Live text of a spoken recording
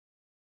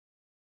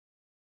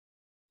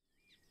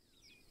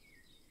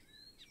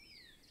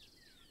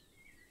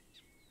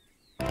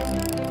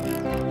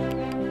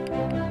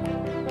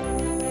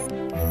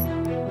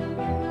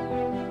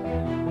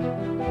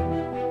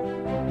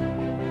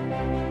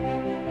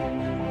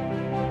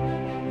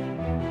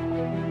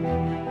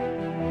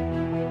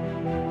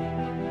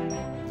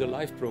The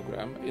LIFE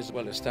program is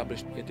well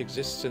established. It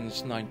exists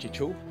since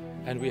 '92,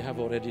 and we have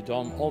already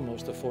done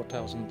almost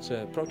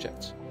 4,000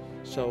 projects.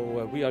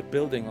 So we are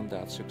building on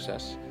that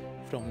success.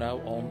 From now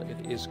on,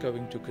 it is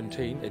going to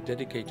contain a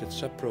dedicated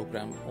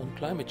sub-program on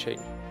climate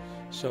change.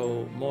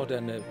 So more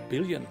than $1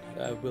 billion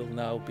will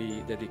now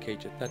be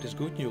dedicated. That is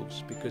good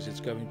news because it's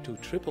going to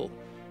triple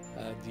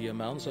the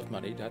amounts of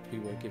money that we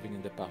were giving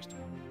in the past.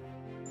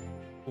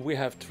 We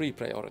have three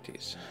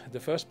priorities. The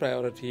first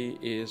priority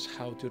is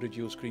how to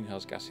reduce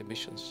greenhouse gas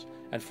emissions.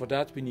 And for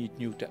that we need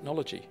new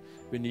technology,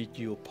 we need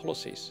new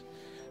policies.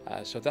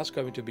 So that's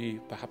going to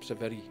be perhaps a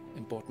very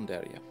important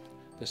area.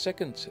 The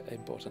second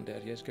important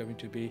area is going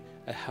to be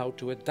how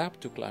to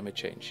adapt to climate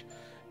change.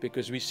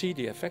 Because we see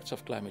the effects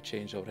of climate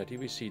change already,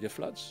 we see the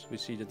floods, we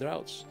see the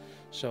droughts.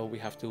 So we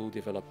have to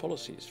develop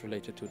policies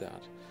related to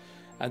that.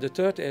 And the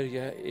third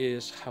area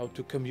is how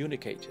to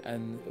communicate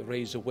and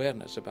raise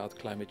awareness about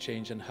climate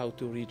change and how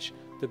to reach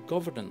the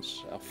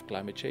governance of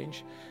climate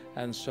change.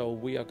 And so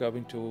we are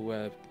going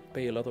to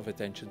pay a lot of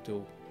attention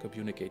to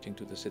communicating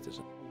to the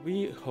citizen.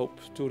 We hope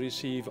to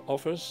receive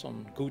offers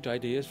on good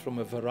ideas from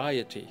a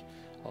variety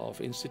of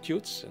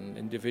institutes and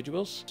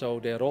individuals. So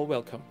they're all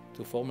welcome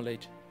to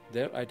formulate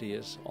their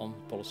ideas on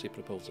policy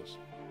proposals.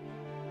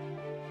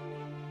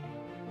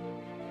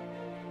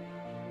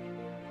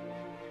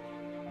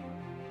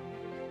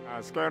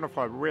 As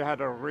Skånefab, we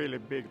had a really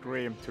big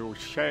dream to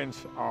change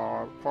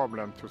our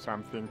problem to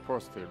something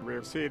positive.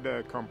 We see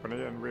the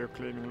company and we're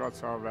cleaning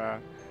lots of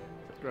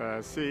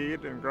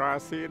seed and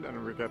grass seed,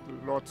 and we get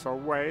lots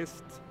of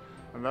waste.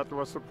 And that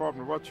was the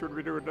problem. What should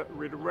we do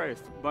with the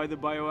waste? By the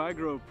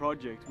BioAgro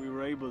project, we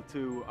were able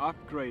to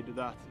upgrade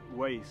that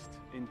waste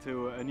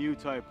into a new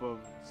type of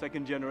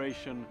second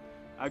generation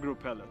agro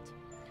pellet.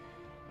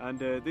 And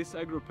this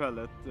agro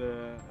pellet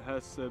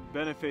has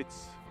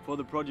benefits for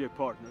the project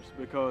partners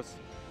because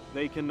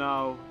they can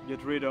now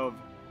get rid of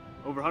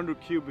over 100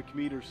 cubic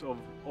meters of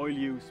oil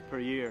use per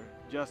year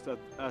just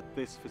at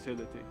this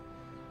facility.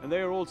 And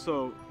they are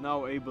also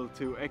now able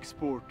to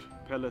export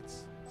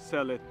pellets,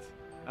 sell it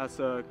as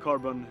a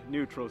carbon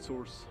neutral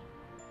source.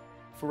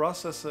 For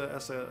us as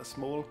a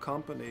small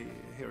company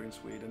here in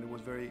Sweden, it was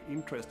very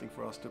interesting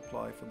for us to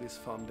apply for this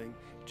funding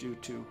due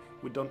to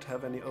we don't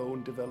have any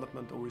own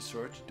development or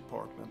research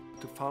department.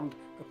 To fund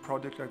a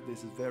project like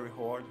this is very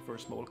hard for a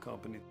small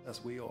company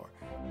as we are.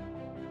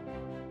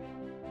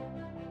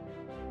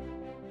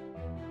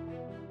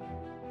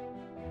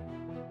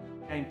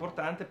 È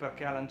importante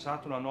perché ha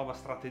lanciato una nuova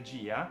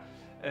strategia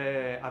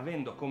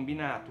avendo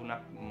combinato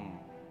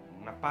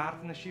una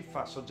partnership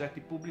fra soggetti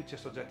pubblici e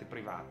soggetti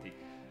privati.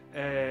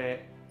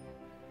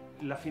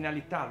 La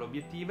finalità,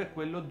 l'obiettivo è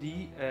quello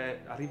di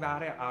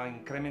arrivare a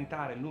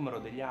incrementare il numero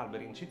degli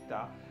alberi in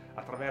città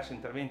attraverso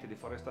interventi di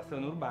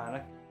forestazione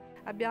urbana.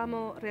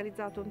 Abbiamo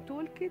realizzato un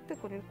toolkit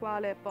con il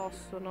quale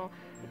possono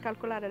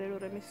calcolare le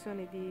loro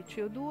emissioni di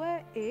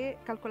CO2 e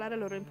calcolare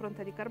la loro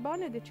impronta di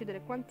carbonio e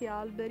decidere quanti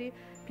alberi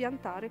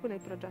piantare con il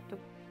progetto.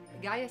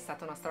 Gaia è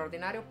stata una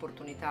straordinaria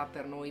opportunità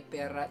per noi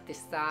per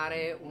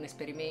testare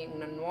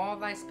una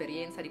nuova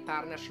esperienza di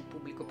partnership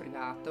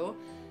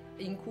pubblico-privato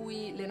in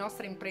cui le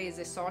nostre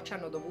imprese socie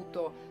hanno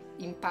dovuto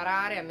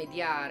imparare a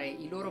mediare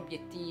i loro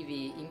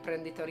obiettivi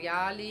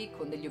imprenditoriali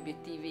con degli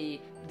obiettivi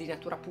di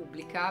natura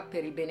pubblica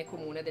per il bene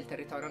comune del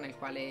territorio nel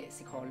quale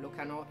si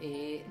collocano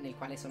e nel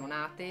quale sono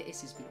nate e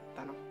si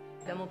sviluppano.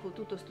 Abbiamo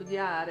potuto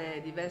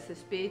studiare diverse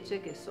specie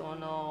che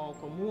sono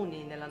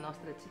comuni nella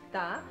nostra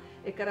città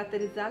e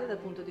caratterizzarle dal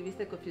punto di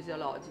vista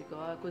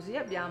ecofisiologico. Così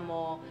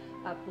abbiamo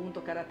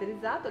appunto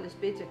caratterizzato le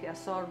specie che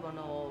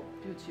assorbono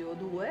più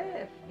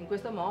CO2. In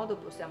questo modo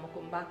possiamo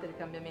combattere i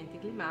cambiamenti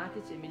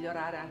climatici e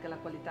migliorare anche la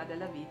qualità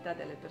della vita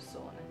delle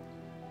persone.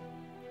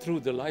 Through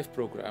the LIFE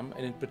program,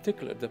 and in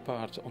particular the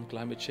part on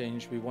climate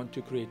change, we want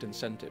to create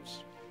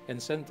incentives.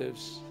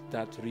 Incentives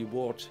that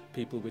reward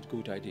people with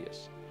good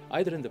ideas,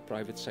 either in the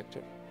private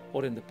sector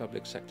or in the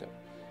public sector.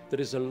 There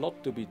is a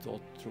lot to be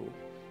thought through.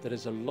 There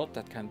is a lot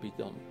that can be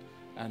done.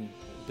 And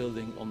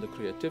building on the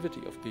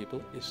creativity of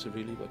people is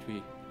really what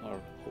we are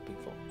hoping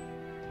for.